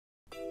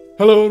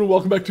Hello and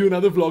welcome back to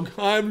another vlog.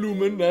 I'm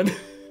Lumin and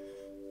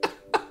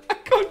I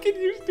can't get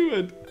used to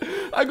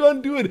it. I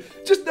can't do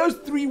it. Just those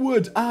 3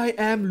 words, I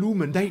am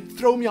Lumin, they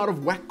throw me out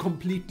of whack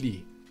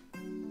completely.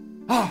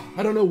 I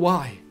don't know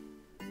why.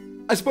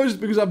 I suppose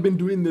it's because I've been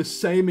doing the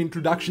same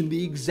introduction,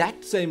 the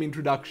exact same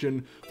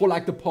introduction, for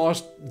like the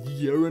past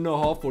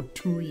 1.5 or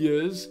 2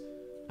 years.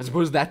 I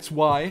suppose that's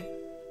why.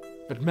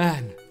 But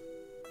man,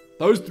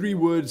 those 3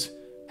 words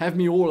have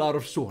me all out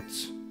of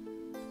sorts.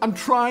 I'm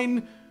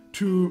trying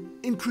to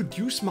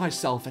introduce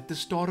myself at the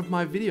start of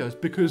my videos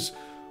because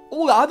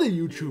all the other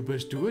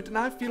YouTubers do it and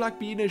I feel like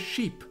being a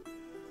sheep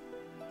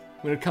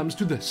when it comes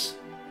to this.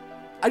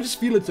 I just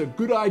feel it's a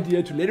good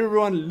idea to let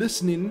everyone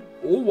listening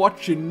or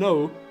watching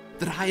know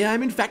that I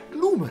am in fact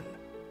Lumin.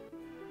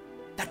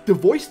 That the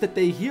voice that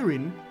they're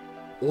hearing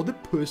or the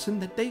person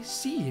that they're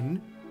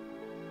seeing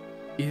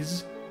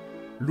is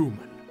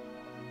Lumin.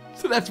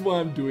 So that's why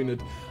I'm doing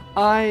it.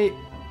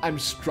 I'm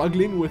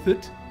struggling with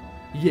it,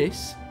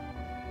 yes,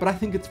 but I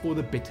think it's for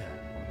the better.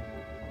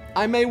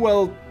 I may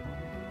well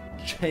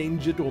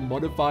change it or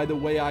modify the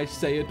way I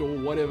say it or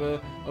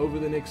whatever over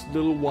the next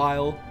little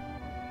while.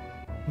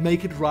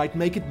 Make it right,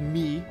 make it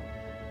me,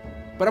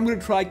 but I'm going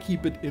to try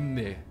keep it in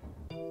there.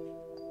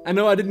 I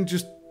know I didn't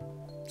just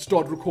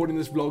start recording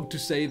this vlog to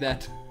say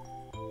that.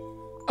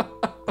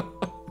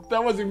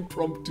 That was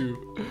impromptu.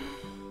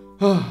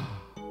 That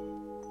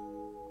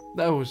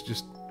was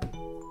just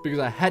because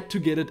I had to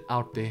get it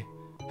out there.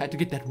 Had to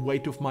get that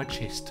weight off my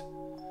chest.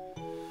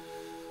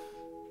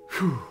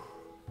 Whew.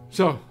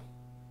 So,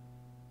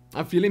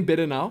 I'm feeling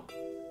better now.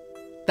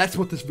 That's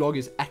what this vlog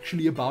is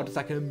actually about. It's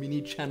like a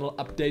mini channel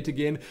update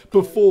again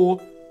before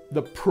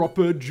the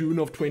proper June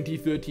of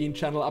 2013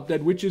 channel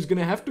update, which is going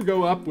to have to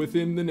go up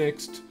within the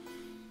next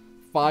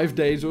 5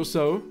 days or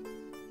so.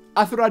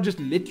 I thought I'd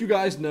just let you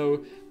guys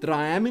know that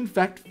I am in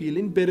fact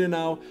feeling better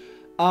now.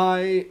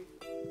 I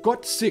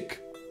got sick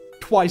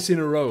twice in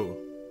a row,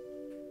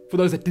 for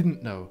those that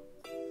didn't know.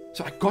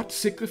 So I got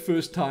sick the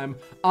first time.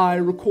 I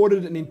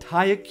recorded an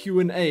entire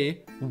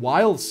Q&A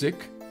while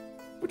sick,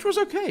 which was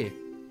okay.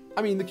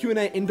 I mean, the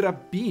Q&A ended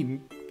up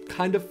being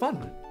kind of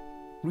fun.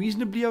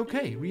 Reasonably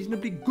okay,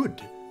 reasonably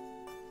good.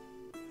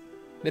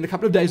 Then a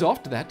couple of days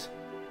after that,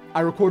 I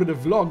recorded a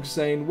vlog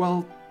saying,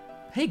 well,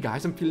 hey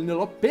guys, I'm feeling a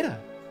lot better.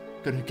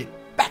 Gonna get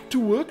back to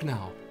work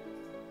now.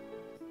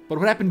 But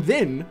what happened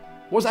then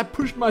was I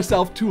pushed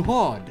myself too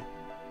hard.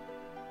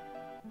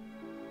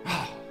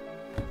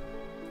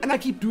 And I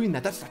keep doing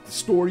that. That's like the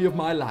story of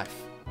my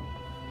life.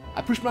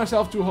 I pushed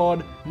myself too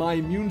hard, my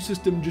immune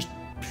system just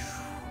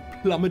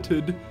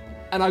plummeted,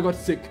 and I got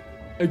sick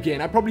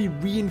again. I probably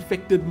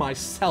reinfected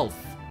myself.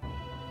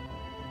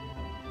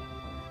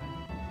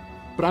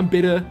 But I'm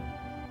better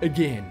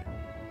again.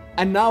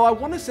 And now I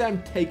want to say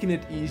I'm taking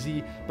it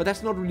easy, but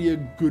that's not really a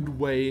good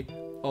way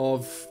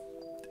of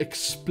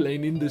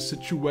explaining the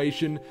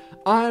situation.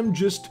 I'm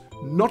just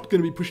not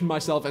going to be pushing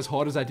myself as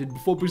hard as I did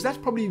before, because that's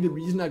probably the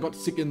reason I got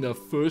sick in the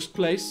first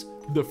place.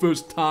 The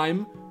first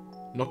time.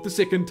 Not the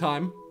second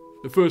time.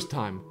 The first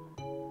time.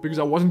 Because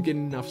I wasn't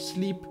getting enough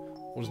sleep.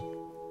 I wasn't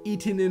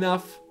eating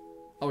enough.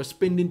 I was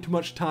spending too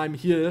much time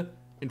here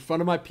in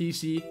front of my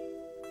PC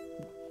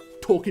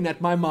talking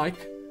at my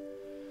mic.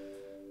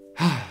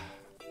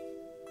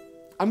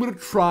 I'm going to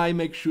try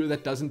make sure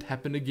that doesn't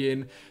happen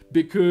again,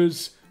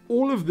 because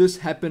all of this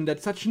happened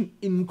at such an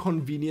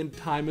inconvenient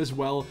time as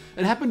well.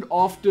 It happened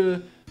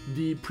after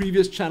the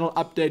previous channel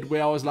update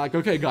where I was like,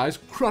 okay guys,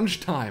 crunch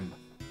time.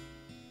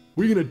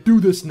 We're gonna do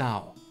this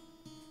now.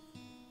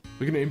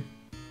 We're gonna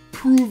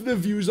improve the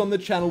views on the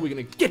channel, we're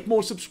gonna get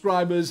more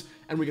subscribers,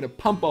 and we're gonna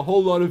pump a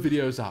whole lot of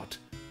videos out.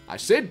 I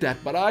said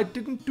that, but I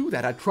didn't do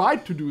that. I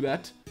tried to do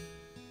that.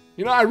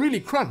 You know, I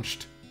really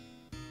crunched.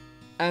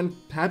 And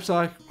perhaps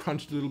I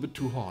crunched a little bit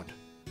too hard.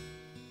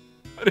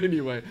 But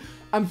anyway,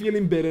 I'm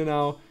feeling better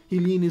now.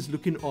 Helene is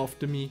looking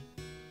after me.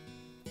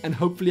 And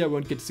hopefully I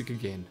won't get sick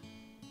again.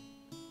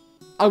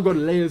 I've got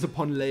layers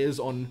upon layers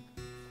on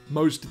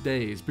most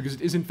days, because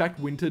it is in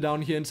fact winter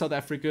down here in South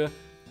Africa,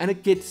 and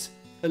it gets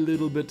a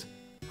little bit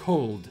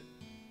cold.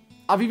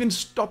 I've even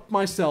stopped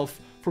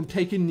myself from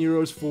taking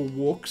Neros for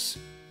walks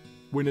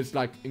when it's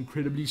like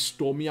incredibly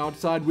stormy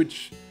outside,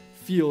 which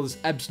feels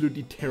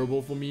absolutely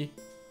terrible for me.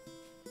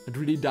 It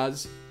really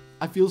does.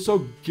 I feel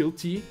so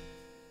guilty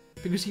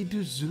because he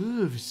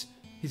deserves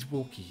his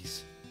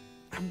walkies.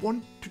 I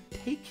want to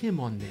take him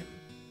on them.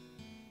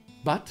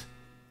 But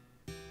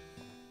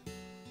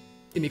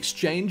in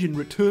exchange, in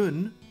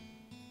return,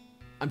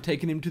 I'm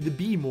taking him to the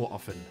bee more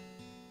often.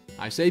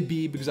 I say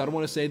bee because I don't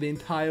want to say the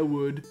entire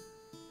word.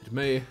 It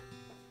may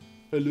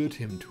alert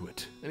him to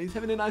it. And he's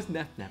having a nice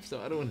nap,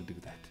 so I don't want to do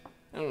that.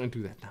 I don't want to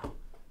do that now.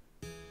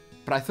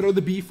 But I throw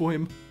the bee for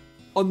him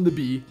on the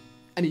bee,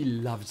 and he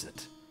loves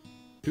it.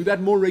 Do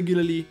that more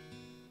regularly.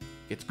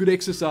 Gets good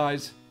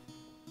exercise.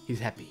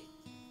 He's happy.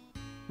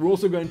 We're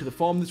also going to the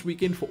farm this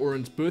weekend for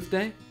Oren's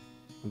birthday.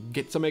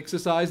 Get some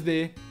exercise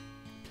there.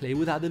 Play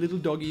with other little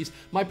doggies.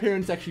 My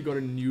parents actually got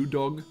a new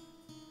dog,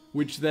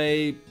 which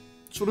they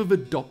sort of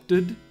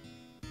adopted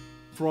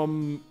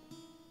from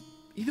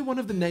either one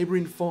of the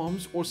neighboring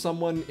farms or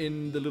someone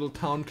in the little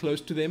town close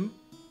to them.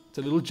 It's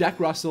a little Jack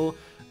Russell.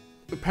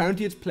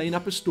 Apparently it's playing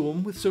up a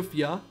storm with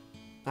Sophia.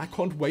 I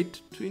can't wait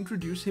to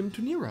introduce him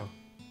to Nero.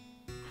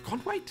 I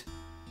can't wait.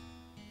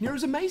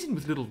 Nero's amazing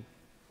with little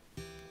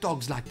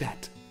dogs like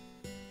that.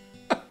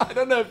 I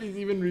don't know if he's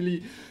even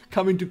really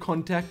come into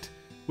contact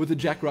with a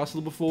Jack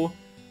Russell before,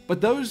 but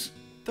those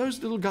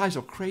little guys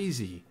are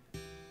crazy.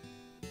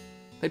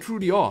 They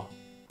truly are.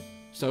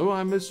 So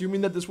I'm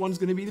assuming that this one's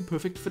going to be the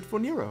perfect fit for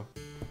Nero.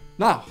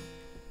 Now,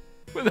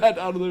 with that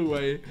out of the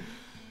way,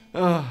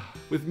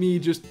 with me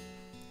just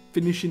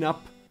finishing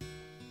up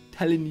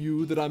telling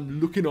you that I'm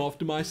looking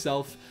after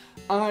myself,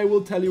 I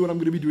will tell you what I'm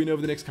going to be doing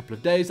over the next couple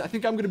of days. I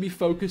think I'm going to be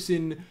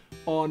focusing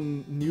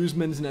on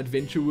Newsmans and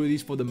Adventure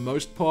Worthies for the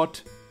most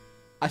part.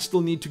 I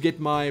still need to get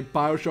my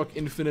Bioshock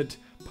Infinite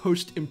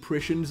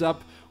post-impressions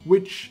up,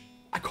 which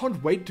I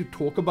can't wait to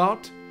talk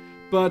about,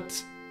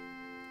 but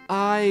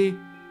I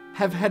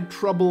have had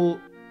trouble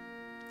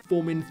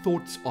forming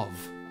thoughts of,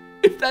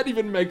 if that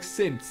even makes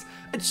sense.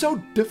 It's so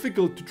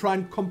difficult to try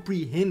and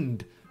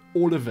comprehend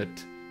all of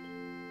it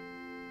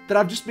that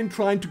I've just been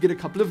trying to get a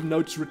couple of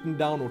notes written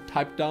down or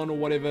typed down or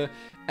whatever,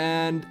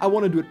 and I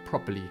want to do it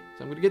properly.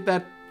 So I'm going to get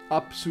that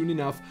up soon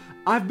enough.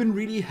 I've been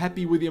really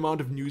happy with the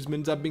amount of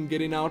Newsmans I've been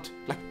getting out.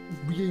 Like,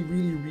 really,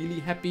 really, really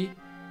happy.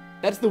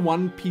 That's the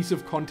one piece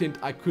of content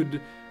I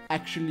could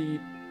actually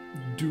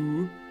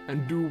do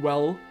and do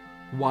well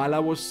while I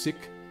was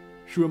sick.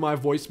 Sure, my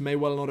voice may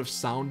well not have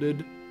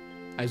sounded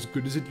as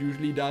good as it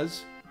usually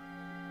does.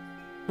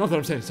 Not that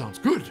I'm saying it sounds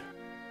good,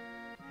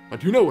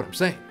 but you know what I'm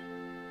saying.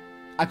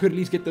 I could at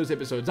least get those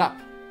episodes up.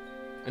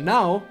 And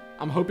now,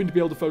 I'm hoping to be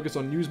able to focus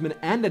on Newsman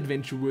and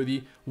Adventure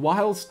Worthy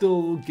while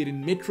still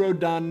getting Metro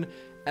done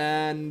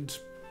and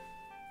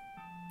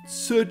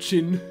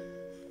searching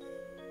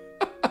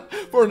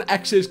for an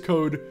access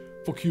code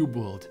for Cube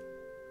World.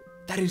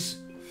 That is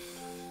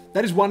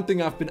one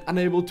thing I've been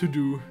unable to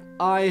do.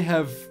 I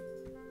have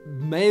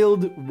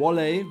mailed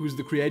Wale, who's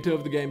the creator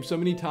of the game, so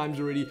many times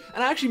already,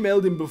 and I actually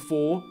mailed him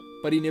before,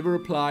 but he never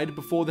replied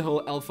before the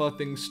whole alpha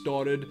thing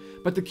started.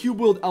 But the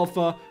Cube World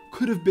alpha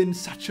could have been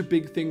such a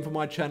big thing for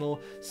my channel.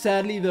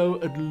 Sadly though,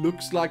 it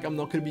looks like I'm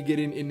not going to be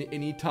getting in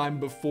any time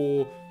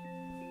before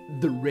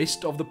the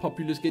rest of the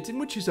populace gets in,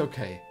 which is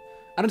okay.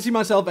 I don't see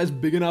myself as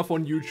big enough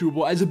on YouTube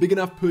or as a big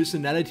enough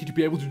personality to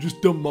be able to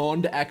just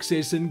demand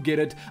access and get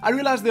it. I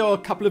realize there are a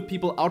couple of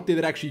people out there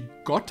that actually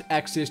got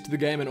access to the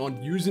game and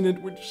aren't using it,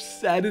 which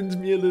saddens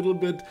me a little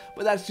bit,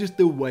 but that's just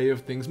the way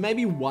of things.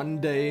 Maybe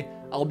one day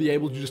I'll be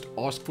able to just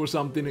ask for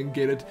something and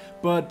get it,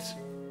 but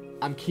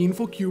I'm keen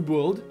for Cube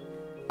World.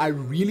 I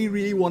really,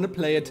 really want to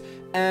play it,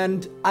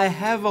 and I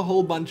have a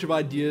whole bunch of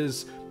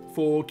ideas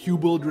for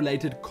Cube World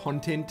related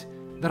content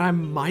that I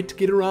might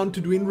get around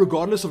to doing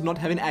regardless of not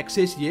having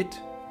access yet.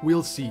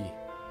 We'll see.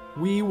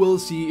 We will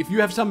see. If you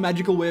have some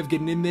magical way of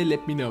getting in there,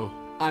 let me know.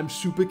 I'm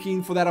super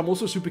keen for that. I'm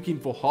also super keen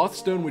for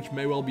Hearthstone, which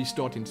may well be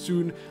starting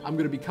soon. I'm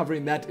going to be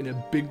covering that in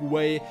a big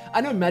way.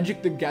 I know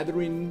Magic the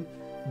Gathering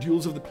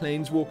Duels of the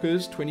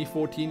Planeswalkers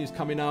 2014 is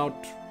coming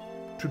out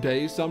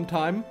today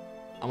sometime.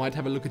 I might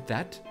have a look at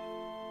that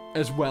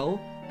as well.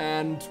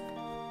 And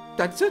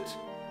that's it.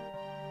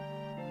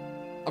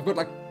 I've got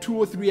like 2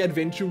 or 3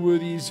 Adventure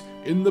Worthies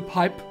in the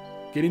pipe,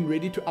 getting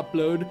ready to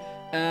upload,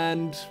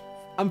 and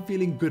I'm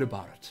feeling good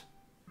about it.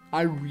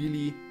 I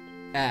really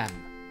am.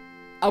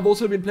 I've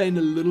also been playing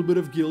a little bit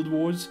of Guild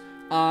Wars.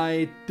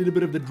 I did a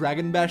bit of the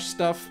Dragon Bash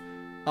stuff.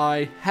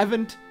 I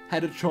haven't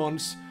had a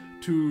chance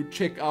to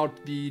check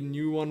out the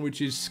new one, which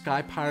is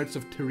Sky Pirates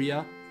of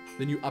Tyria,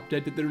 the new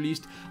update that they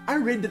released. I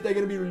read that they're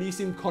going to be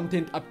releasing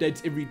content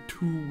updates every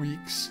 2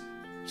 weeks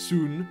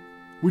soon,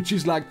 which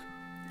is like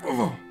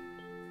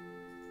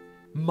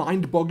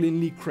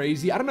mind-bogglingly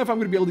crazy. I don't know if I'm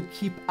going to be able to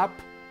keep up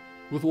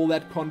with all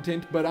that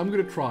content, but I'm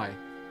going to try.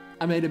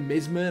 I made a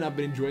Mesmer and I've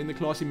been enjoying the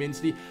class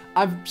immensely.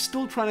 I'm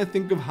still trying to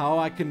think of how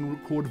I can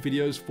record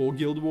videos for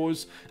Guild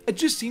Wars. It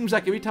just seems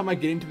like every time I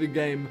get into the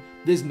game,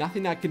 there's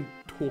nothing I can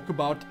talk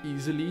about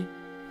easily,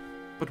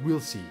 but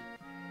we'll see.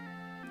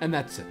 And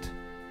that's it.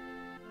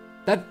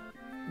 That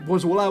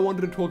was all I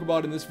wanted to talk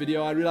about in this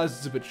video. I realize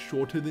it's a bit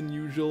shorter than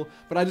usual,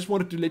 but I just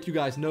wanted to let you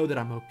guys know that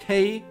I'm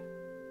okay.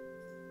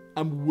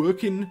 I'm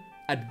working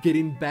at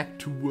getting back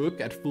to work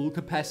at full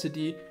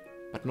capacity,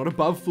 but not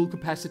above full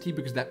capacity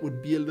because that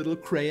would be a little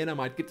cray and I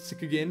might get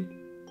sick again.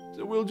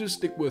 So we'll just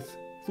stick with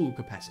full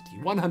capacity.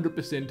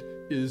 100%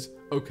 is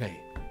okay.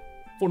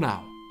 For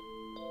now.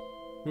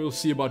 We'll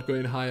see about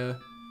going higher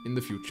in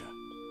the future.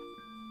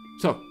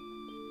 So,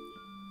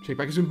 check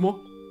back soon for more.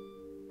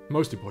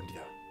 Most importantly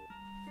though,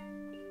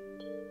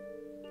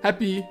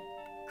 happy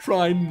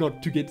trying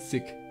not to get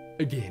sick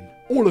again.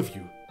 All of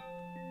you.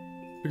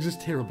 Because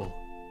it's terrible.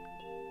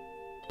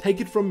 Take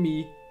it from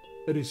me,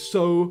 it is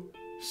so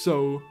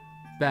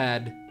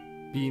bad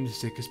being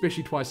sick,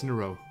 especially twice in a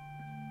row.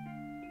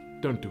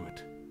 Don't do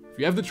it. If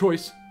you have the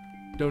choice,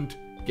 don't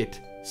get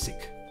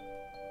sick.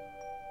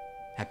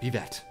 Happy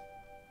that.